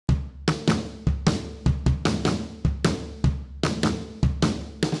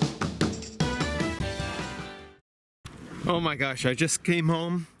Oh my gosh, I just came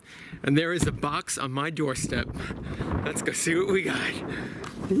home and there is a box on my doorstep. Let's go see what we got.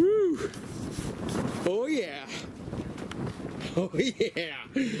 Woo! Oh yeah. Oh yeah.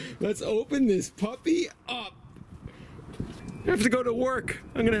 Let's open this puppy up. I have to go to work.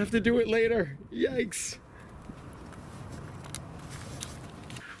 I'm gonna have to do it later. Yikes.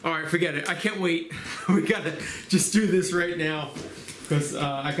 All right, forget it. I can't wait. We gotta just do this right now because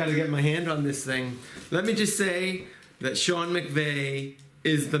I gotta get my hand on this thing. Let me just say that Sean McVeigh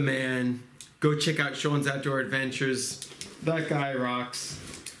is the man. Go check out Sean's Outdoor Adventures. That guy rocks.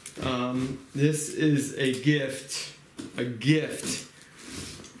 This is a gift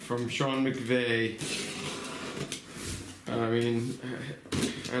from Sean McVeigh. I mean,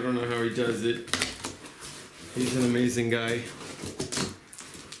 I don't know how he does it. He's an amazing guy.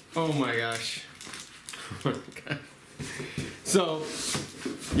 Oh my gosh. Oh my God. So,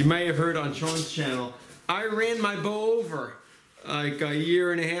 you may have heard on Sean's channel, I ran my bow over like a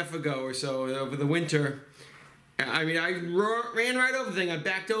year and a half ago or so over the winter. I mean, I ran right over the thing. I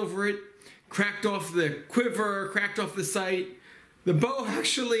backed over it, cracked off the quiver, cracked off the sight. The bow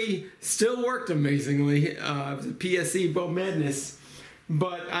actually still worked amazingly. It was a PSE bow madness,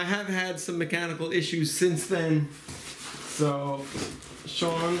 but I have had some mechanical issues since then. So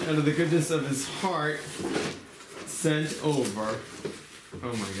Sean, out of the goodness of his heart, sent over,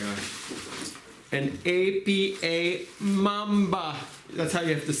 oh my gosh, an APA MAMBA. That's how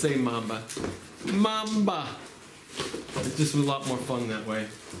you have to say Mamba. Mamba. It's just a lot more fun that way.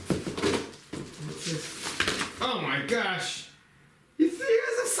 Oh my gosh. He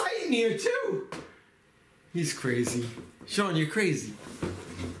has a sight in here too. He's crazy. Sean, you're crazy.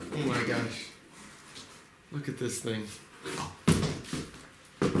 Oh my gosh. Look at this thing.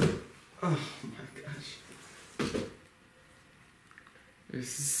 Oh my gosh.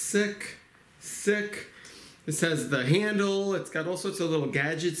 This is sick. Sick. This has the handle. It's got all sorts of little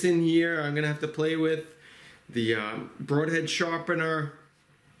gadgets in here I'm gonna have to play with. The broadhead sharpener.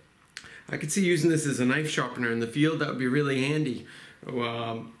 I could see using this as a knife sharpener in the field. That would be really handy.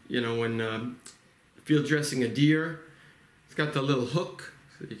 You know, when field dressing a deer. It's got the little hook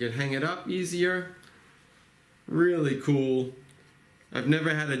so you can hang it up easier. Really cool. I've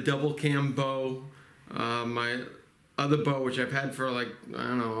never had a double cam bow. My other bow, which I've had for like, I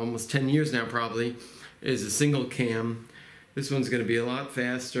don't know, almost 10 years now probably, is a single cam. This one's gonna be a lot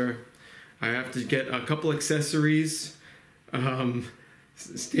faster. I have to get a couple accessories,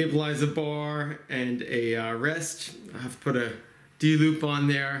 stabilize a bar and a rest. I have to put a D-loop on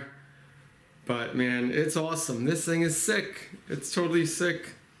there. But man, it's awesome. This thing is sick. It's totally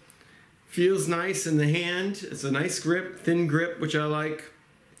sick. Feels nice in the hand. It's a nice grip, thin grip, which I like.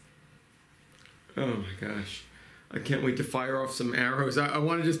 Oh my gosh. I can't wait to fire off some arrows. I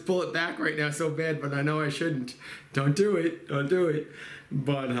want to just pull it back right now so bad, but I know I shouldn't. Don't do it. Don't do it.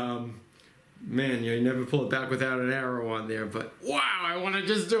 But man, you never pull it back without an arrow on there. But wow, I want to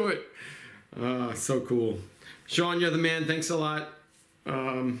just do it. So cool. Sean, you're the man. Thanks a lot.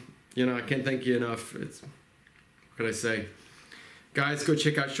 You know, I can't thank you enough. What could I say? Guys, go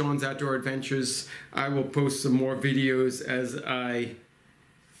check out Sean's Outdoor Adventures. I will post some more videos as I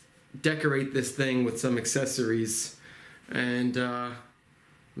decorate this thing with some accessories. And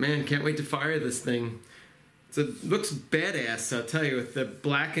man, can't wait to fire this thing. It looks badass, I'll tell you, with the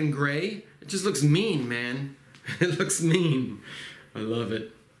black and gray. It just looks mean, man. It looks mean. I love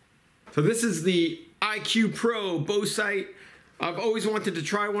it. So this is the IQ Pro bow sight. I've always wanted to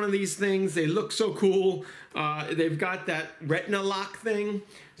try one of these things. They look so cool. They've got that retina lock thing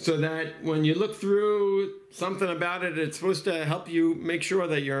so that when you look through something about it, it's supposed to help you make sure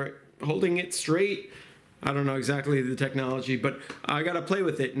that you're holding it straight. I don't know exactly the technology, but I gotta play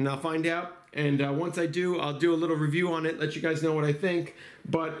with it and I'll find out. And once I do, I'll do a little review on it, let you guys know what I think.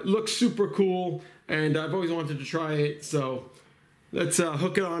 But it looks super cool and I've always wanted to try it. So let's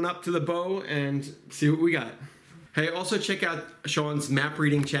hook it on up to the bow and see what we got. Hey, also check out Sean's map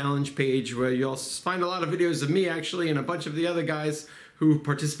reading challenge page where you'll find a lot of videos of me actually and a bunch of the other guys who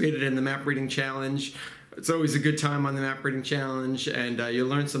participated in the map reading challenge. It's always a good time on the map reading challenge and you'll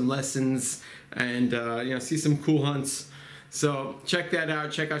learn some lessons and you know, see some cool hunts. So check that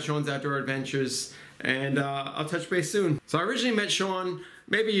out. Check out Sean's Outdoor Adventures and I'll touch base soon. So I originally met Sean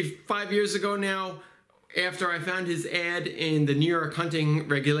maybe 5 years ago now, after I found his ad in the New York Hunting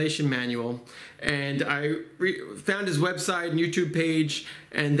Regulation Manual, and I found his website and YouTube page,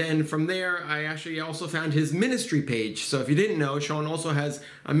 and then from there I actually also found his ministry page. So if you didn't know, Sean also has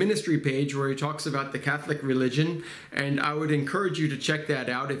a ministry page where he talks about the Catholic religion, and I would encourage you to check that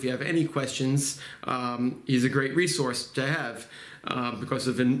out if you have any questions. He's a great resource to have because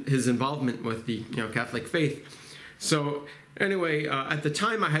of his involvement with the Catholic faith. So anyway, at the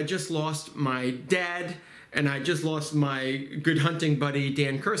time I had just lost my dad, and I just lost my good hunting buddy,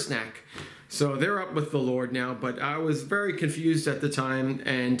 Dan Kersnack. So they're up with the Lord now, but I was very confused at the time,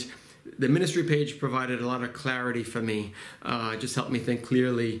 and the ministry page provided a lot of clarity for me, just helped me think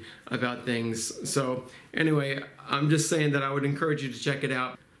clearly about things. So anyway, I'm just saying that I would encourage you to check it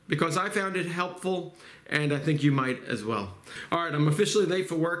out because I found it helpful, and I think you might as well. All right, I'm officially late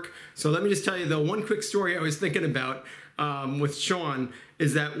for work, so let me just tell you the one quick story I was thinking about with Sean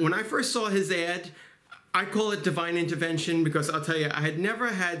is that when I first saw his ad, I call it divine intervention because I'll tell you, I had never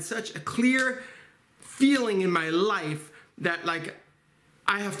had such a clear feeling in my life that like,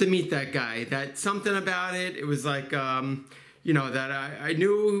 I have to meet that guy, that something about it. It was like, you know, that I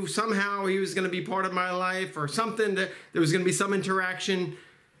knew somehow he was going to be part of my life or something, that there was going to be some interaction.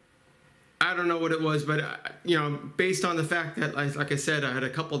 I don't know what it was, but, you know, based on the fact that, like I said, I had a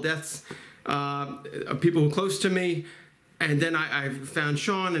couple deaths of people close to me. And then I found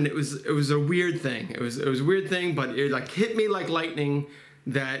Sean, and it was a weird thing. It was a weird thing, but it like hit me like lightning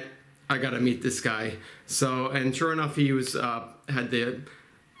that I got to meet this guy. So, and sure enough, he was had the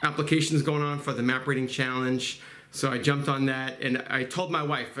applications going on for the map reading challenge. So I jumped on that, and I told my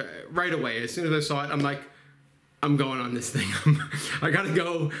wife right away as soon as I saw it. I'm like, I'm going on this thing. I got to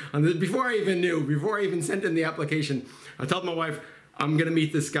go on this. Before I even sent in the application, I told my wife, I'm gonna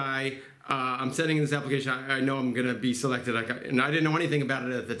meet this guy. I'm sending in this application. I know I'm going to be selected. And I didn't know anything about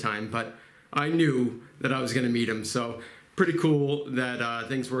it at the time, but I knew that I was going to meet him. So pretty cool that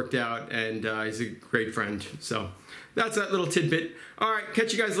things worked out, and he's a great friend. So that's that little tidbit. All right,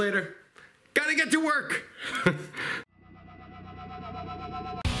 catch you guys later. Gotta get to work.